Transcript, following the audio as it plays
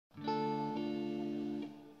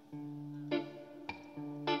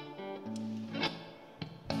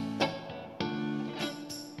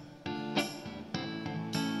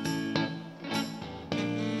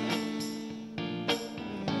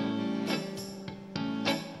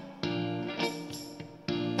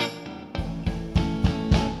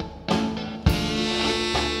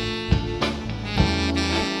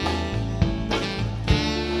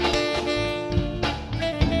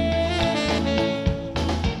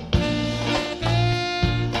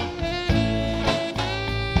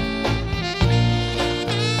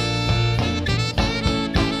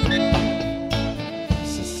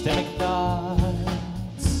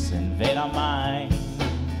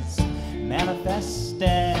manifest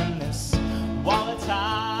in this wall of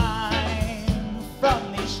time.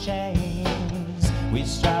 From these chains we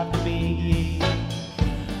strive to be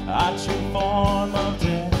our true form of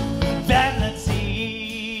divinity,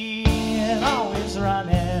 and always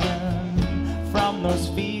running from those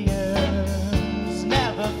fears,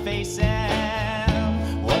 never facing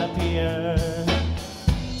what appears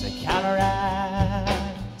to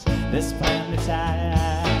counteract this plan to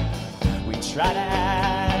attack. We try to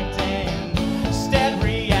act and instead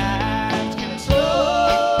react. Control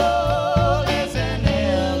is an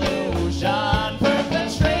illusion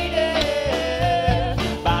perpetrated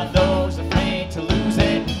by those afraid to lose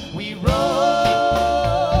it. We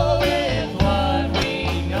roll with what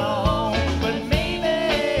we know, but maybe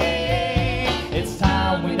it's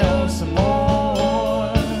time we know some more.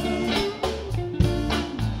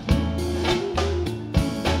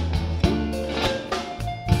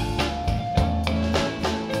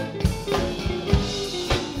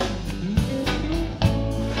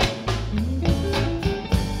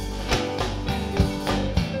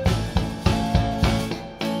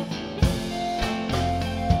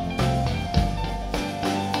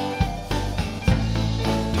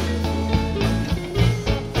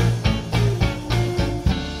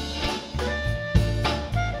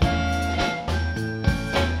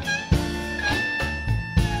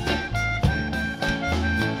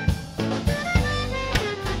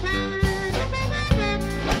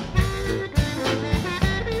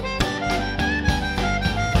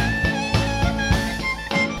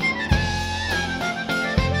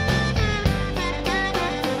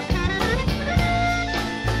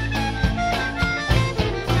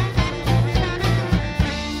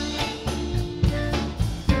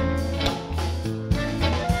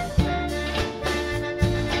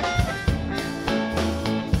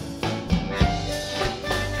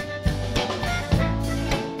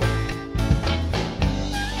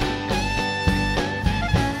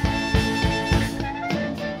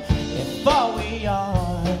 If all we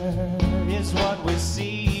are is what we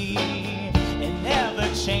see in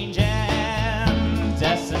ever-changing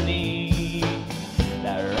destiny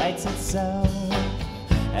that writes itself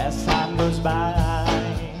as time goes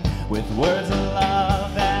by with words of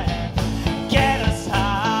love that get us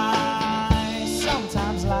high.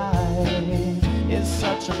 Sometimes life is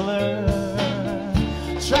such a blur.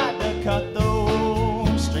 Tried to cut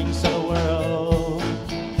those strings to the world.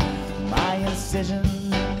 My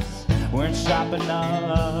incisions weren't sharp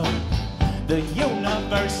enough. The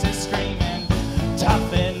universe is screaming,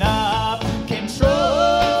 toughen up. Control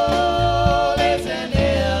is an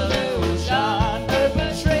illusion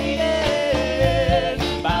perpetrated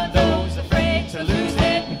by those afraid to lose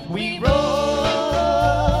it. We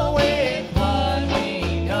roll with what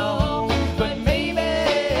we know, but maybe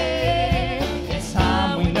it's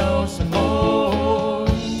time we know some more.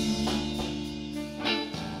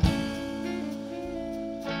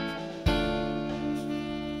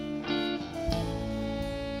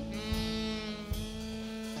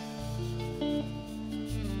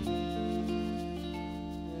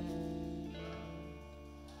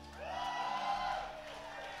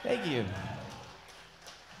 Thank you.